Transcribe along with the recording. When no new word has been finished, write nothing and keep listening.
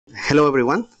Hello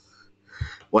everyone.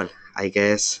 Well, I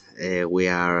guess we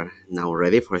are now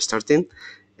ready for starting.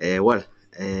 Thank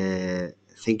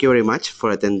you very much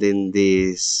for attending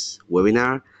this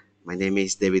webinar. My name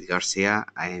is David Garcia.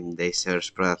 I am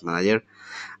Deiser's product manager,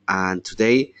 and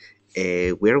today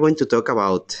we are going to talk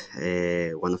about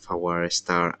one of our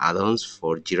star add-ons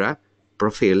for Jira,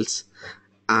 Profields,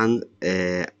 and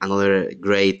another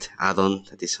great add-on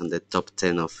that is on the top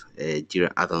 10 of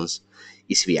Jira add-ons,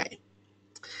 eazyBI.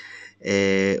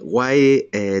 Why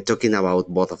talking about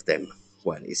both of them?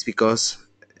 Well, it's because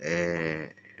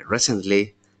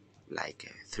recently,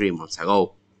 like 3 months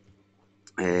ago,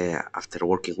 after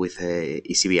working with the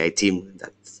eazyBI team,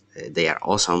 that they are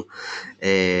awesome,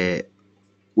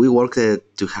 we worked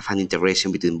to have an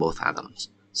integration between both add-ons.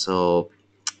 So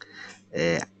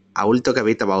I will talk a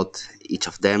bit about each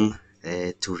of them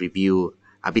to review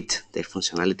a bit their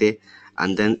functionality,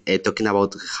 and then talking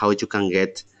about how you can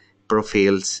get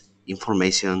profiles,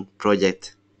 information,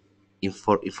 project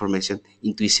information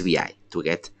into eazyBI to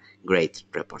get great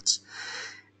reports.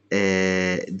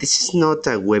 This is not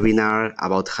a webinar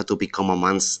about how to become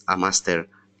a master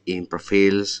in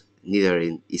Profields, neither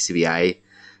in eazyBI.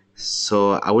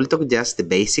 So I will talk just the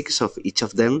basics of each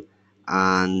of them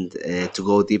and to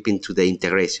go deep into the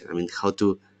integration. I mean, how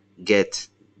to get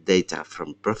data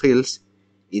from Profields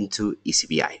into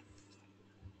eazyBI.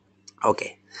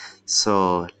 Okay,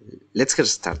 so let's get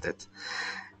started.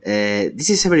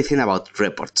 This is everything about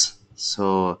reports.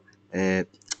 So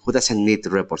who doesn't need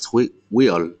reports? We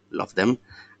all love them,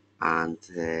 and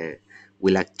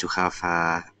we like to have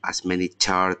as many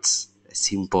charts,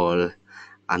 simple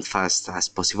and fast as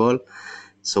possible,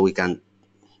 so we can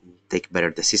take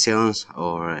better decisions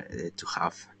or to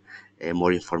have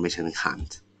more information in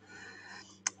hand.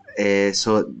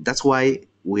 So that's why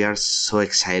we are so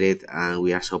excited and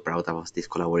we are so proud about this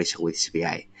collaboration with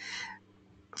eazyBI.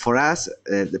 For us,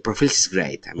 the Profields is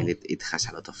great. I mean, it has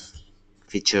a lot of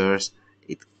features.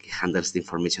 It handles the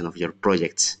information of your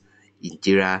projects in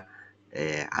Jira,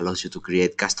 allows you to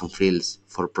create custom fields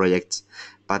for projects.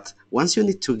 But once you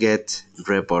need to get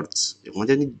reports,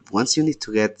 once you need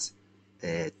to get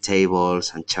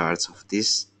tables and charts of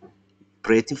this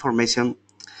project information,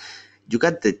 you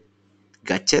got the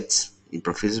gadgets in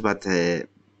Profields, but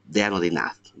they are not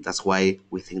enough. That's why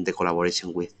we think the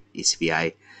collaboration with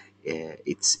eazyBI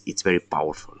it's very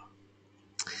powerful.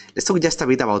 Let's talk just a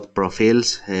bit about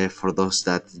Profields. For those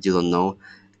that you don't know,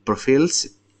 Profields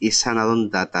is an add-on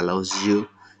that allows you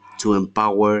to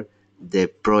empower the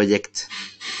project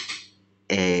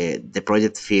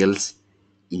fields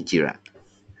in Jira.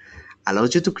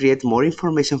 Allows you to create more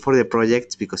information for the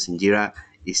project, because in Jira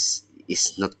is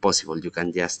not possible. You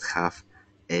can just have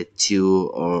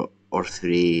 2 or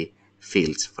 3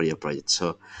 fields for your project.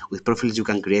 So with Profields you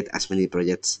can create as many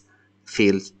projects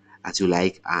fields as you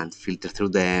like and filter through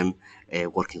them,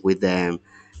 working with them,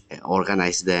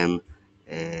 organize them.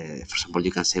 For example,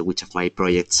 you can say which of my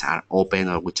projects are open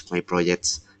or which of my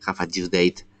projects have a due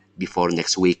date before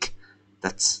next week.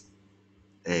 That's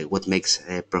what makes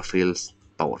Profields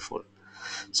powerful.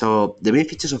 So the main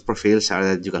features of Profields are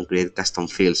that you can create custom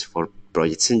fields for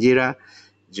projects in Jira.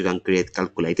 You can create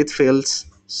calculated fields.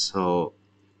 So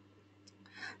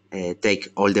take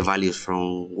all the values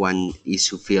from one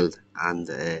issue field and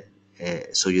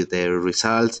show you the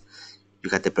results. You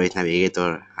got the project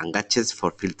navigator and gadgets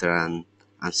for filter and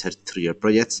search through your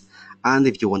projects. And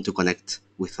if you want to connect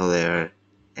with other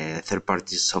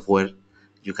third-party software,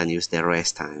 you can use the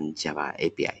REST and Java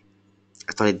API.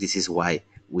 Actually, this is why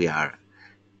we are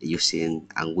using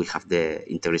and we have the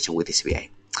integration with eazyBI.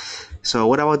 So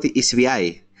what about the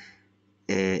eazyBI?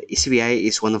 eazyBI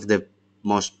is one of the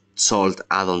most sold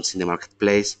add-ons in the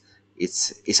marketplace.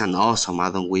 It's an awesome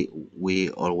add-on. We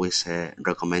always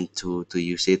recommend to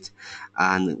use it.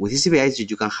 And with eazyBI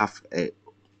you can have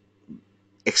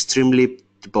extremely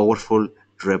powerful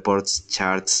reports,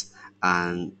 charts,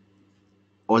 and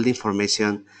all the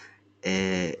information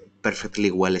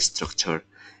perfectly well structured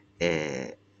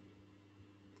in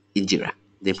Jira.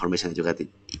 The information that you get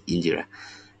in Jira.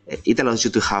 It allows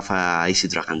you to have a easy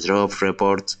drag and drop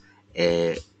report,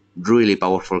 really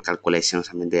powerful calculations.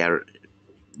 I mean, they are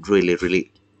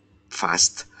really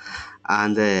fast,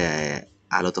 and a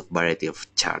lot of variety of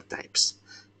chart types.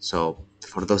 So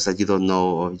for those that you don't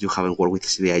know or you haven't worked with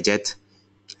eazyBI yet,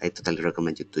 I totally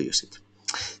recommend you to use it.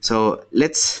 So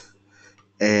let's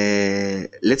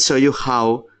show you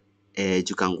how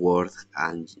you can work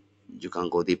and you can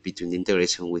go deep between the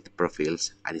integration with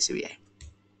Profields and eazyBI.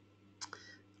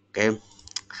 Okay,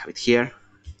 I have it here.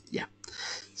 Yeah.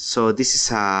 So this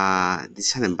is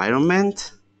an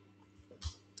environment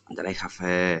that I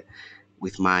have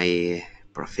with my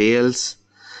Profields.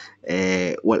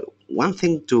 Well, one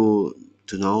thing to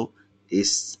know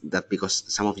is that because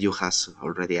some of you has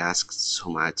already asked so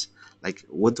much, like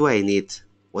what do I need?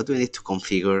 What do I need to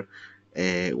configure?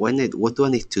 What do I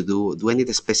need to do? Do I need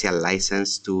a special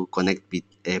license to connect with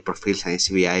Profields and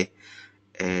eazyBI?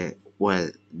 Well,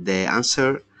 the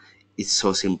answer is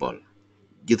so simple.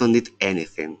 You don't need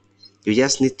anything. You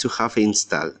just need to have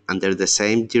installed under the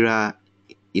same Jira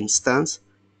instance,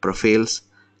 Profields,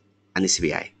 and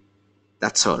eazyBI.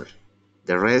 That's all.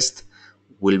 The rest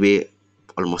will be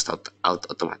almost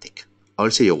automatic. I'll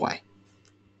show you why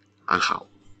and how.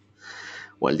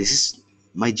 Well, this is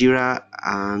my Jira,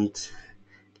 and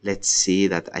let's see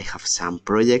that I have some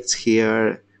projects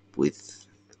here with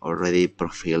already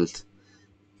Profields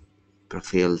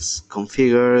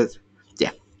configured.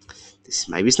 Yeah, this is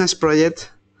my business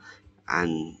project,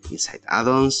 and inside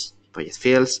add-ons, project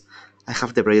fields, I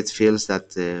have the project fields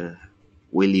that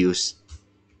will use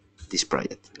this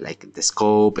project, like the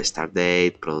scope, start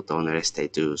date, product owner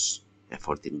status,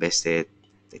 effort invested,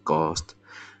 the cost,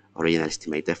 original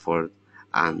estimate effort,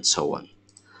 and so on.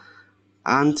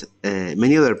 And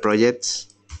many other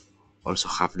projects also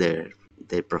have their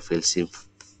Profields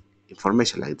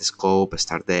information, like the scope,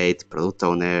 start date, product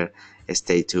owner,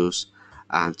 status,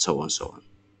 and so on, so on.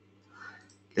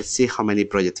 Let's see how many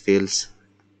project fields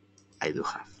I do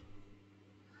have.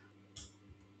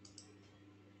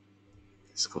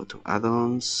 Let's go to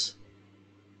add-ons.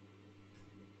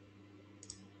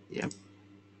 Yep,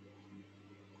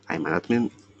 I'm an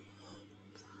admin.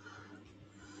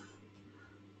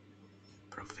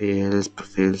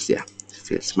 Profields, yeah,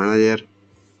 fields manager.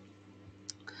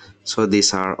 So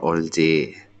these are all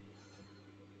the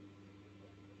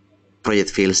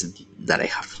project fields that I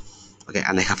have. Okay,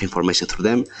 and I have information through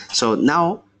them. So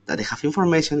now that I have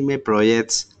information in my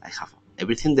projects, I have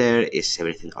everything there. Is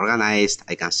everything organized?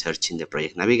 I can search in the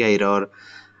project navigator.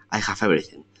 I have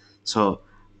everything. So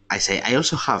I say I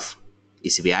also have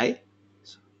eazyBI.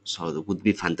 So it would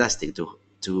be fantastic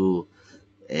to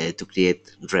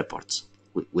create reports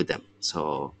with them.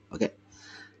 So okay,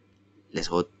 let's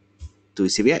go to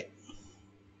eazyBI.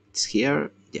 It's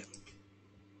here. Yeah,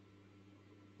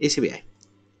 eazyBI.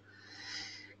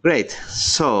 Great.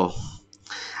 So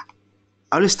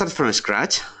I'll start from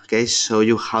scratch. Okay, show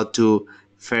you how to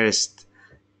first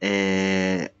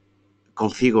configure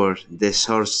the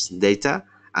source data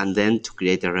and then to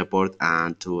create a report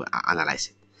and to analyze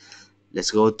it.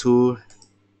 Let's go to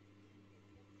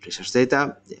resource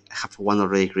data. I have one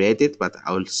already created, but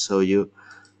I will show you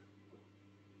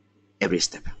every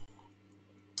step.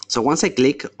 So once I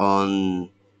click on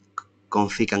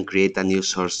config and create a new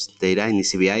source data in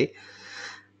eazyBI,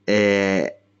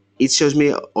 it shows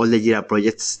me all the Jira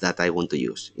projects that I want to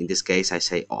use. In this case, I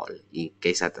say all. In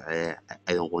case that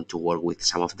I don't want to work with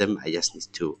some of them, I just need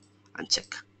to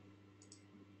uncheck.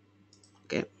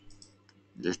 Okay,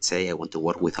 let's say I want to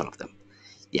work with all of them.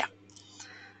 Yeah.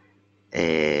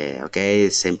 Okay,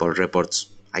 sample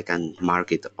reports, I can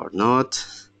mark it or not.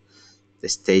 The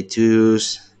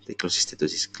status, the closest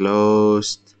status is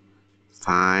closed.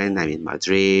 Fine, I'm in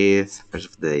Madrid.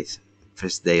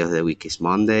 First day of the week is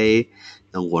Monday.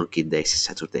 Non-working days is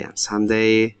Saturday and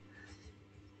Sunday.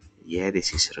 Yeah,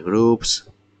 this is groups.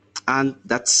 And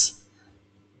that's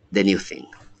the new thing.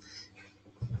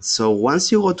 So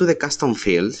once you go to the custom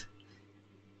field,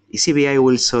 eazyBI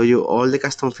will show you all the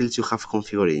custom fields you have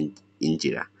configured in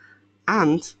Jira.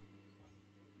 And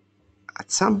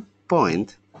at some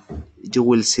point, you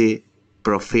will see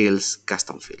Profields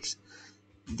custom fields.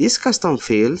 These custom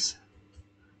fields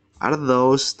are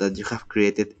those that you have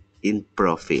created in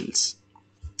Profields.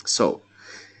 So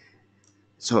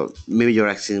maybe you're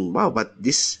asking, wow, but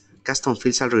these custom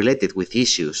fields are related with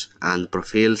issues and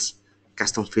Profields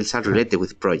custom fields are related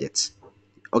with projects.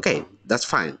 Okay, that's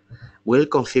fine. We'll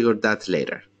configure that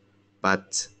later.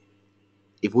 But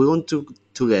if we want to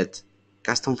get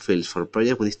custom fields for a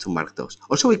project, we need to mark those.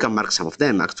 Also, we can mark some of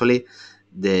them. Actually,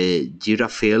 the Jira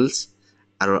fields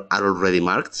are already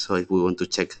marked. So if we want to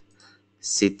check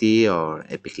city or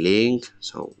epic link,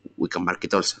 so we can mark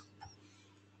it also.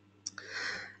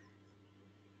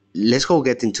 Let's go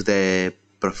get into the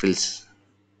Profields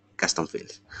custom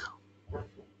fields.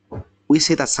 We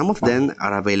see that some of them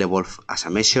are available as a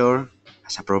measure,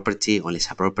 as a property, only as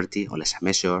a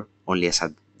measure, only as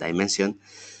a dimension.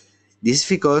 This is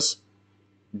because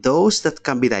those that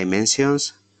can be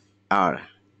dimensions are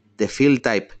the field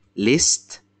type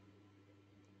list,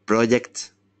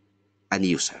 project, and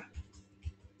user,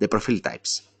 the profile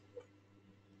types.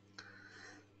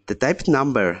 The type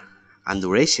number and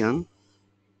duration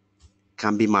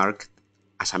can be marked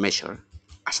as a measure,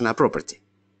 as a property.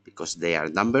 because they are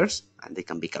numbers and they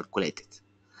can be calculated.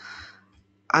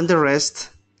 And the rest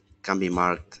can be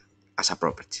marked as a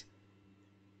property.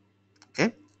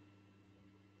 Okay,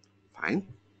 fine.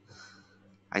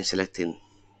 I'm selecting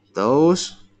those.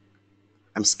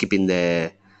 I'm skipping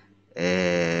the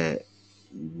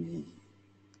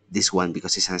this one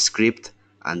because it's a script,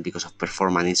 and because of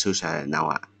performance issues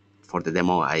now for the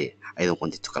demo I don't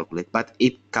want it to calculate, but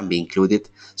it can be included.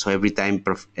 So every time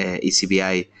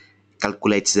eazyBI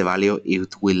calculates the value,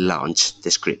 it will launch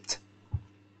the script.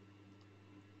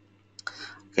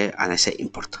 Okay, and I say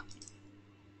import.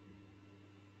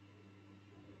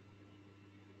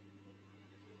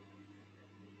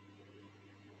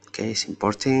 Okay, it's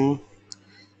importing.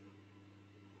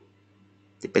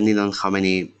 Depending on how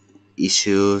many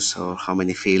issues or how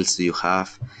many fields do you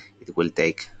have, it will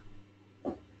take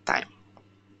time.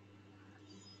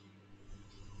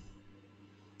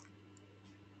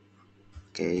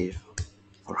 Okay,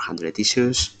 400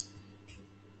 issues,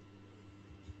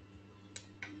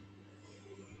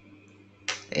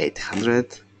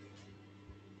 800,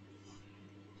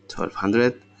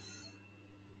 1200,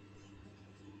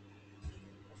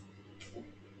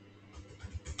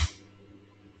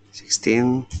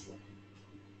 16,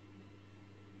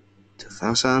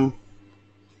 2000.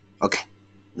 Okay,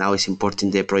 now it's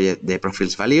importing the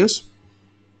Profields values,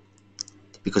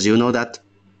 because you know that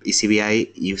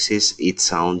eazyBI uses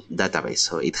its own database,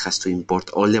 so it has to import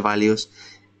all the values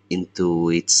into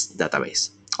its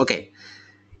database. Okay,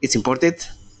 it's imported.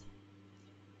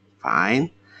 Fine.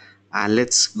 And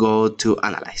let's go to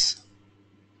analyze.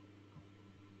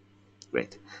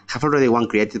 Great. I have already one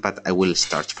created, but I will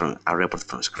start from a report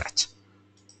from scratch.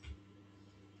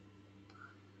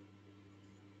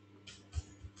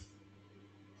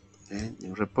 Okay,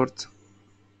 new report.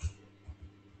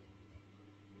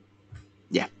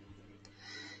 Yeah.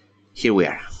 Here we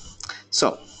are.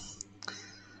 So,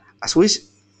 as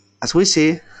we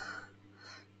see,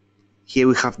 here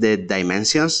we have the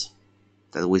dimensions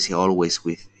that we see always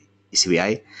with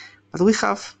eazyBI, but we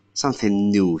have something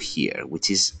new here, which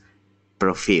is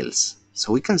Profields.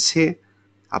 So we can see,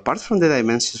 apart from the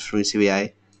dimensions from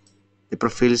eazyBI, the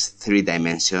Profields 3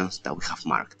 dimensions that we have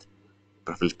marked: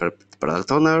 Profields per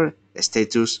product owner,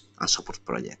 status, and support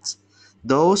projects.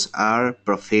 Those are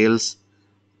Profields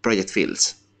project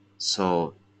fields.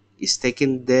 So it's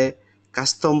taking the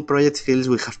custom project fields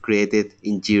we have created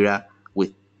in Jira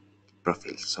with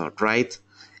Profields. So right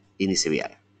in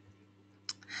eazyBI.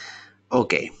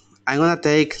 Okay, I'm gonna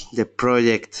take the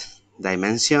project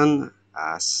dimension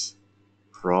as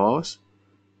rows.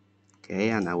 Okay,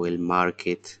 and I will mark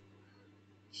it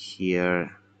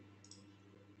here,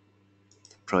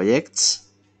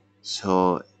 projects.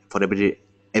 So for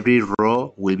every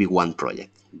row will be one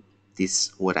project. This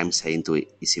is what I'm saying to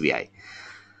eazyBI.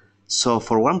 So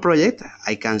for one project,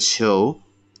 I can show,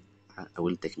 I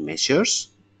will take measures.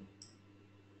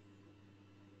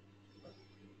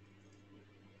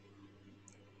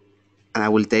 And I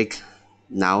will take,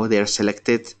 now they are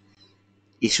selected,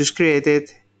 issues created,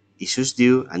 issues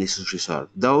due, and issues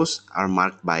resolved. Those are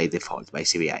marked by default by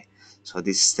eazyBI. So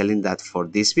this is telling that for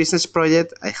this business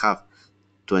project, I have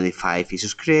 25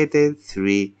 issues created,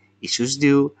 3 issues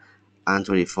due, and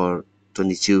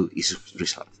 22 issues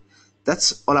resolved.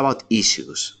 That's all about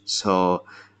issues. So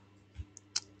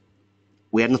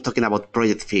we are not talking about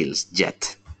project fields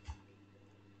yet.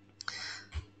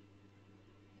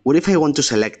 What if I want to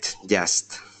select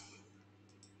just,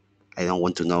 I don't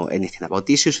want to know anything about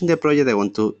issues in the project, I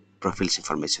want to Profields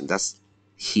information. That's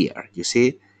here. You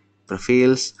see,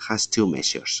 Profields has 2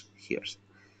 measures here: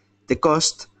 the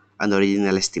cost and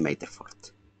original estimate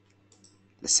effort.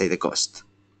 Let's say the cost.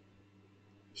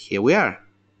 Here we are.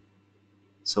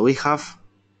 So we have,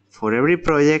 for every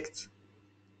project,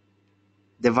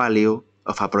 the value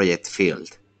of a project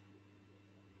field,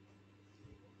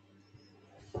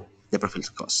 the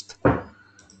Profields cost.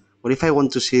 What if I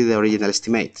want to see the original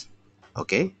estimate?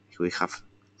 Okay, here we have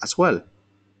as well.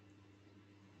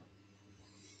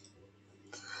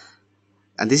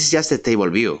 And this is just the table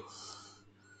view.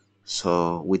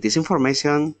 So with this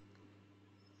information,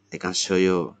 I can show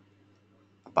you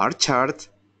a bar chart.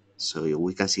 So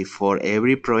we can see for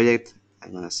every project,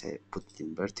 I'm gonna say put it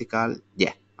in vertical.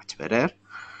 Yeah, much better.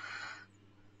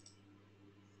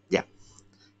 Yeah.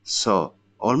 So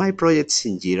all my projects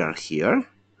in Jira are here,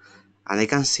 and I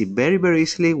can see very, very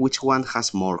easily which one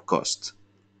has more cost.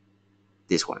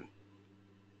 This one.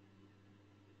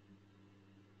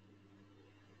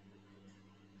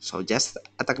 So just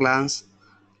at a glance,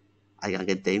 I can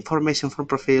get the information from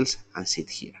Profields and see it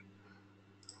here.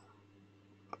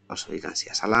 Also, you can see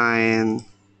as a line,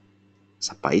 as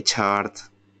a pie chart.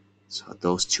 So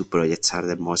those two projects are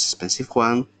the most expensive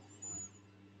one,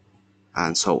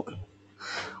 and so on.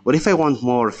 What if I want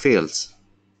more fields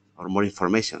or more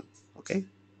information? Okay,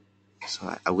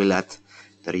 so I will add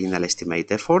the original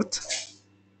estimate effort,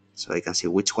 so I can see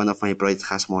which one of my projects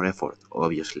has more effort.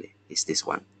 Obviously, it's this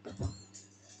one.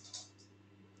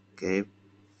 Okay,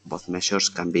 both measures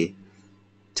can be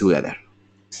together.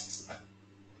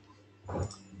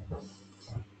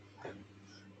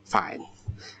 Fine.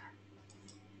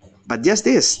 But just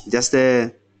this, just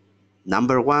the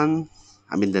number one,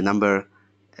 the number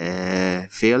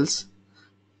fields.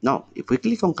 No, if we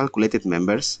click on calculated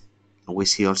members, we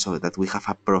see also that we have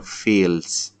a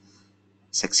Profields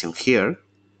section here.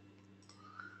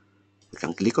 We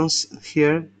can click on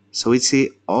here, so we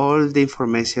see all the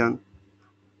information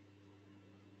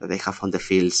that I have on the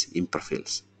fields in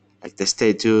Profields, like the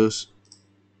status,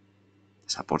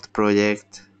 support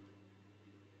project,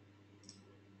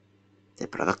 the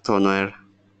product owner,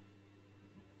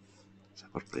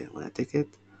 support project owner ticket,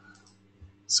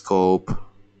 scope,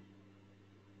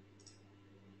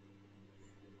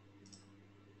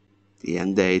 the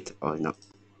end date, oh no,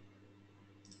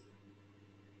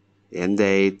 the end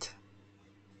date,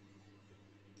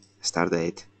 start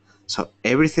date. So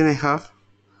everything I have,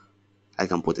 I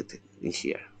can put it in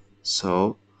here.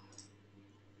 So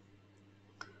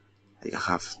I can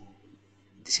have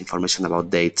this information about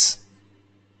dates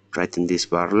right in these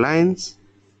bar lines.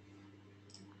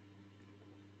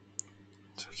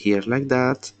 So here like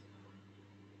that,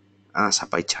 as a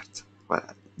pie chart. Well,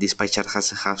 this pie chart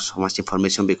has so much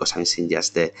information because I'm seeing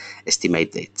just the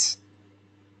estimate dates.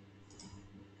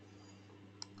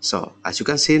 So as you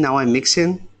can see, now I'm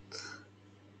mixing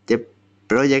the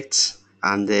projects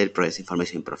and the project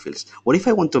information profiles. What if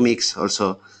I want to mix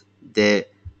also the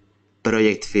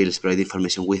project fields, project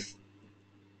information with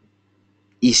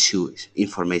issues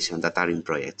information that are in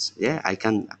projects? Yeah, I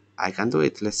can do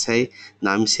it. Let's say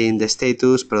now I'm seeing the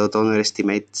status, product owner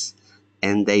estimates,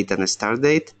 end date and start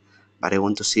date, but I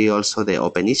want to see also the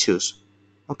open issues.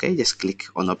 Okay, just click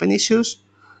on open issues,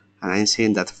 and I'm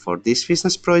seeing that for this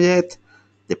business project,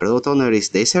 the product owner is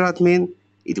Deiser admin.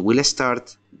 It will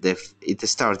start it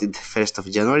started the 1st of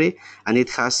January, and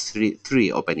it has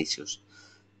three open issues.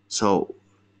 So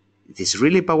it is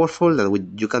really powerful that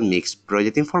you can mix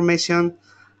project information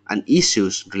and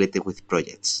issues related with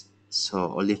projects. So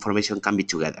all the information can be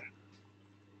together,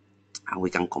 and we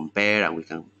can compare, and we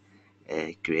can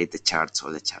create the charts,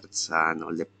 all the charts and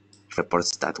all the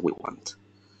reports that we want.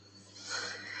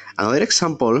 Another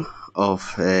example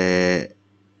of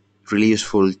really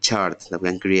useful chart that we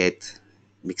can create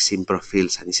mixing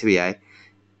Profields and eazyBI,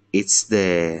 it's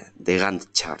the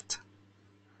Gantt chart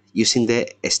using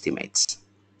the estimates.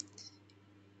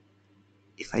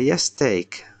 If I just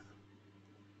take,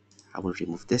 I will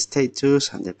remove the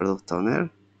status and the product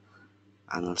owner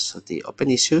and also the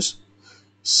open issues.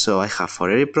 So I have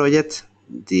for every project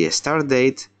the start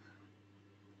date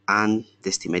and the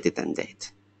estimated end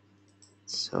date.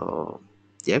 So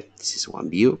yeah, this is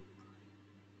one view.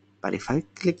 But if I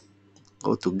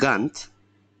go to Gantt,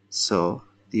 so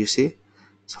do you see?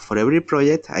 So for every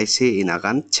project, I see in a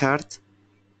Gantt chart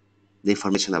the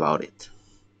information about it.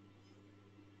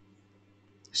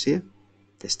 See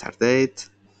the start date,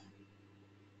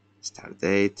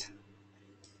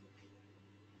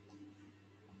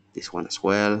 this one as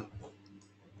well.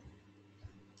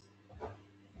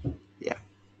 Yeah.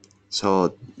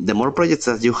 So the more projects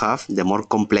that you have, the more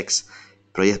complex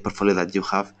project portfolio that you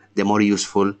have, the more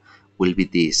useful will be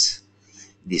this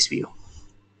view.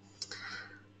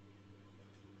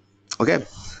 Okay.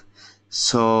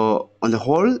 So on the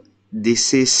whole,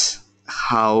 this is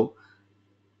how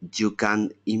you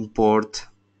can import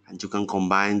and you can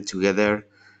combine together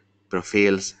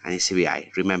Profields and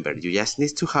eazyBI. Remember, you just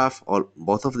need to have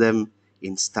both of them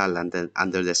installed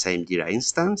under the same Jira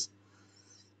instance.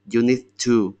 You need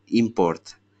to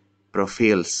import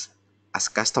Profields as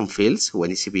custom fields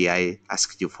when eazyBI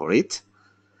asks you for it.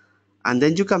 And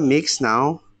then you can mix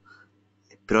now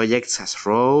projects as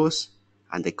rows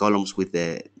and the columns with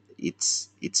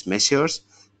its measures.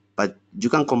 But you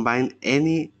can combine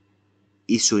any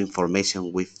issue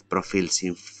information with Profields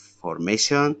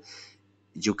information.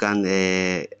 You can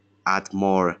add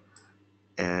more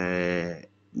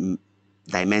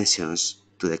dimensions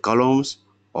to the columns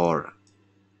or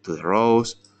to the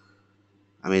rows.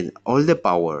 All the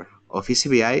power of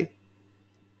eazyBI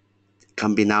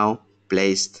can be now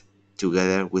placed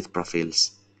together with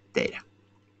Profields data.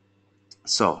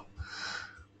 So,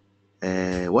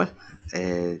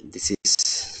 this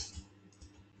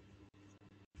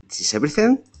is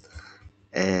everything.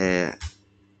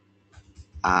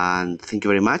 And thank you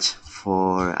very much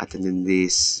for attending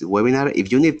this webinar.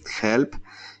 If you need help,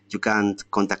 you can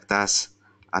contact us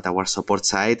at our support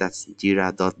site at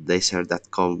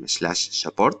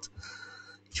jira.deiser.com/support.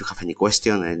 If you have any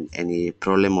question and any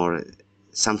problem or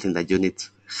something that you need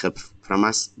help from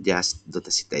us, just don't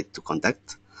hesitate to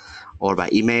contact, or by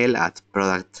email at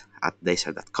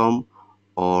product@deiser.com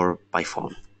or by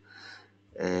phone.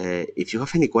 If you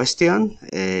have any question,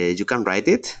 you can write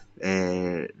it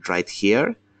right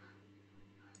here.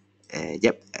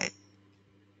 Yep.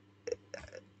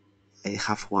 I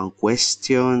have one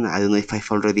question. I don't know if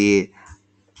I've already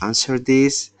answered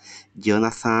this.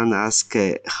 Jonathan asked,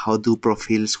 how do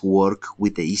Profields work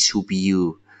with the issue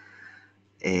view?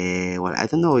 Well, I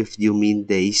don't know if you mean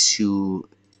the issue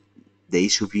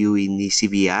view in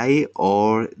eazyBI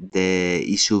or the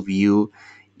issue view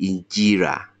in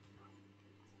Jira.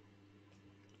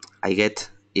 I get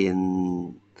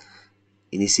in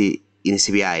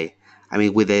eazyBI. I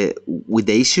mean, with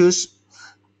the issues,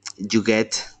 you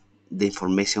get the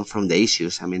information from the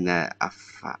issues. I mean, as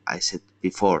I said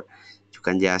before, you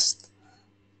can just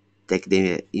take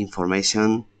the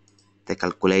information, the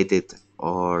calculated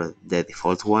or the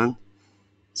default one.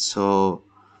 So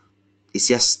it's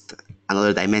just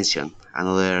another dimension,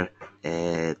 another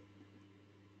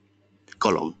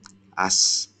column,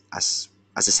 as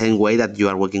the same way that you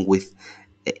are working with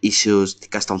issues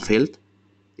custom field.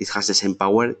 It has the same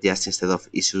power, just instead of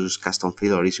issues custom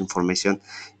field or issue information,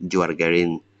 you are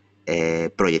getting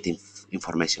project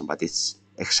information, but it's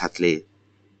exactly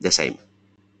the same.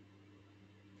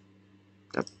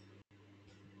 Yep.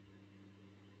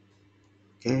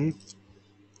 Okay.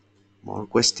 More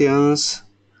questions?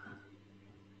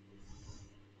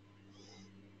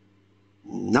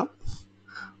 No?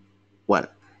 Well,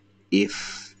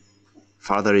 if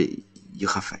further you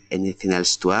have anything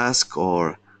else to ask,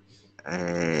 or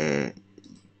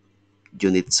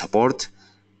you need support,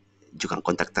 you can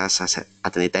contact us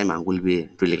at any time, and we'll be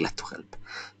really glad to help.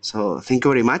 So thank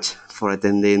you very much for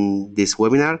attending this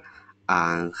webinar,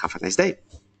 and have a nice day.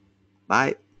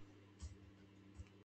 Bye.